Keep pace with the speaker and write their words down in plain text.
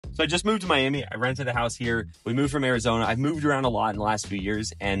So I just moved to Miami. I rented a house here. We moved from Arizona. I've moved around a lot in the last few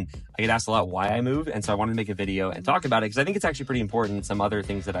years, and I get asked a lot why I moved. And so I wanted to make a video and talk about it because I think it's actually pretty important. Some other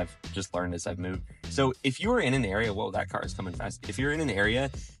things that I've just learned as I've moved. So if you are in an area, whoa, that car is coming fast. If you're in an area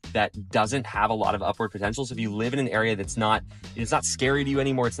that doesn't have a lot of upward potential, so if you live in an area that's not, it's not scary to you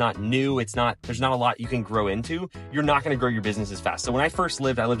anymore, it's not new, it's not, there's not a lot you can grow into, you're not going to grow your business as fast. So when I first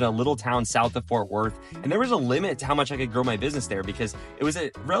lived, I lived in a little town south of Fort Worth, and there was a limit to how much I could grow my business there because it was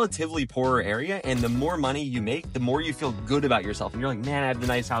a relatively poorer area, and the more money you make, the more you feel good about yourself. And you're like, man, I have the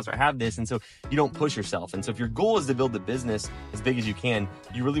nice house, or I have this. And so you don't push yourself. And so if your goal is to build the business as big as you can,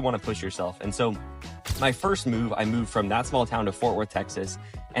 you really want to push yourself. And so my first move, I moved from that small town to Fort Worth, Texas.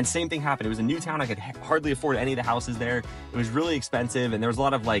 And same thing happened. It was a new town. I could hardly afford any of the houses there. It was really expensive. And there was a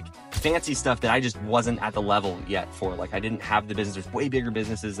lot of like fancy stuff that I just wasn't at the level yet for. Like I didn't have the business. There's way bigger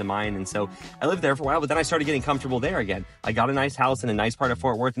businesses than mine. And so I lived there for a while, but then I started getting comfortable there again. I got a nice house in a nice part of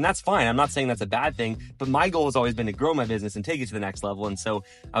Fort Worth, and that's fine. I'm not saying that's a bad thing, but my goal has always been to grow my business and take it to the next level. And so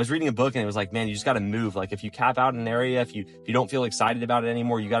I was reading a book and it was like, man, you just got to move. Like if you cap out in an area, if you don't feel excited about it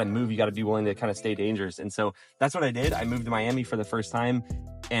anymore, you got to move. You got to be willing to kind of stay dangerous. And so that's what I did. I moved to Miami for the first time.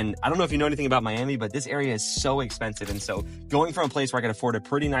 And I don't know if you know anything about Miami, but this area is so expensive. And so going from a place where I can afford a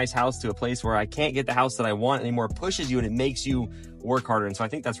pretty nice house to a place where I can't get the house that I want anymore pushes you, and it makes you work harder. And so I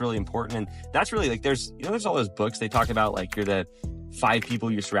think that's really important. And that's really like, there's all those books they talk about, like you're the 5 people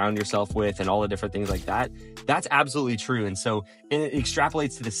you surround yourself with and all the different things like that. That's absolutely true. And so it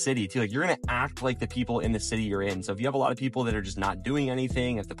extrapolates to the city too. Like you're going to act like the people in the city you're in. So if you have a lot of people that are just not doing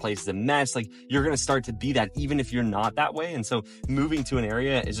anything, if the place is a mess, like you're going to start to be that even if you're not that way. And so moving to an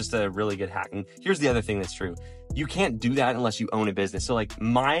area is just a really good hack. And here's the other thing that's true. You can't do that unless you own a business. So like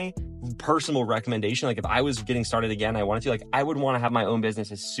my personal recommendation, like if I was getting started again, I wanted to, like I would want to have my own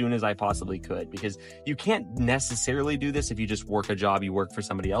business as soon as I possibly could, because you can't necessarily do this if you just work a job, you work for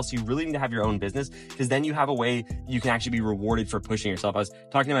somebody else. You really need to have your own business, because then you have a way you can actually be rewarded for pushing yourself. I was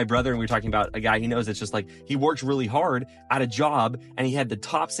talking to my brother and we were talking about a guy he knows. It's just like he worked really hard at a job and he had the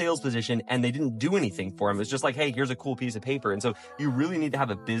top sales position and they didn't do anything for him. It's just like, hey, here's a cool piece of paper. And so you really need to have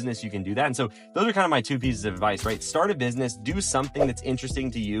a business you can do that. And so those are kind of my 2 pieces of advice, right? Start a business, do something that's interesting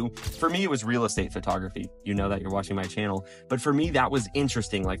to you. For me, it was real estate photography. You know that, you're watching my channel. But for me, that was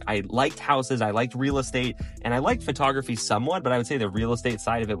interesting. Like I liked houses, I liked real estate, and I liked photography somewhat, but I would say the real estate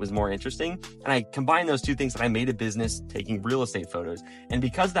side of it was more interesting. And I combined those 2 things and I made a business taking real estate photos. And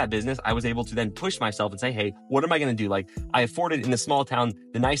because of that business, I was able to then push myself and say, hey, what am I going to do? Like I afforded in the small town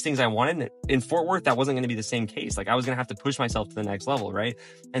the nice things I wanted. In Fort Worth, that wasn't going to be the same case. Like I was going to have to push myself to the next level, right?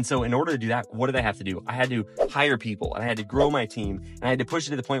 And so in order to do that, what did I have to do? I had to hire people and I had to grow my team and I had to push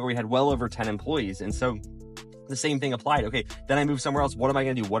it to the point where we had well over 10 employees. And so the same thing applied. Okay, then I moved somewhere else. What am I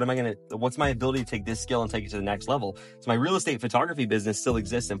going to do? What's my ability to take this skill and take it to the next level? So my real estate photography business still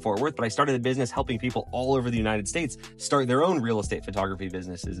exists in Fort Worth, but I started a business helping people all over the United States start their own real estate photography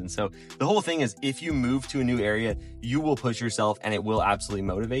businesses. And so the whole thing is, if you move to a new area, you will push yourself and it will absolutely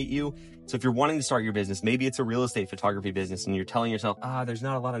motivate you. So if you're wanting to start your business, maybe it's a real estate photography business and you're telling yourself, there's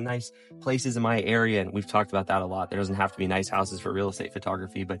not a lot of nice places in my area. And we've talked about that a lot. There doesn't have to be nice houses for real estate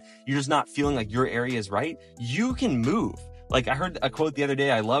photography, but you're just not feeling like your area is right. You can move. Like I heard a quote the other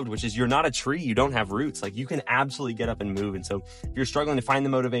day I loved, which is, you're not a tree, you don't have roots. Like you can absolutely get up and move. And so if you're struggling to find the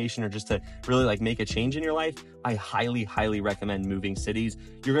motivation or just to really like make a change in your life, I highly, highly recommend moving cities.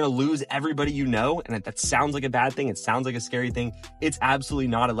 You're going to lose everybody you know. And that sounds like a bad thing. It sounds like a scary thing. It's absolutely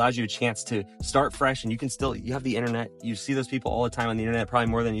not. It allows you a chance to start fresh, and you have the internet. You see those people all the time on the internet,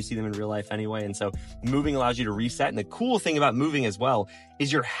 probably more than you see them in real life anyway. And so moving allows you to reset. And the cool thing about moving as well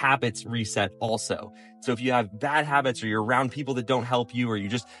is your habits reset also. So if you have bad habits or you're around people that don't help you, or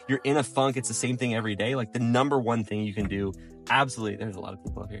you're in a funk, it's the same thing every day. Like the number one thing you can do, absolutely, there's a lot of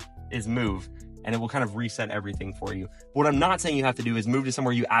people up here, is move. And it will kind of reset everything for you. What I'm not saying you have to do is move to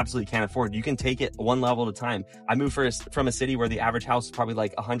somewhere you absolutely can't afford. You can take it one level at a time. I moved from a city where the average house was probably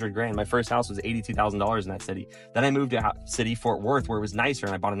like $100,000. My first house was $82,000 in that city. Then I moved to a city, Fort Worth, where it was nicer,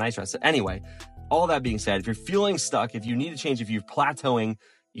 and I bought a nicer house. So anyway, all that being said, if you're feeling stuck, if you need to change, if you're plateauing,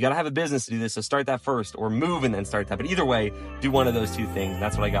 you got to have a business to do this. So start that first, or move and then start that. But either way, do one of those 2 things.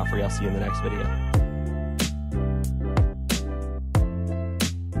 That's what I got for you. I'll see you in the next video.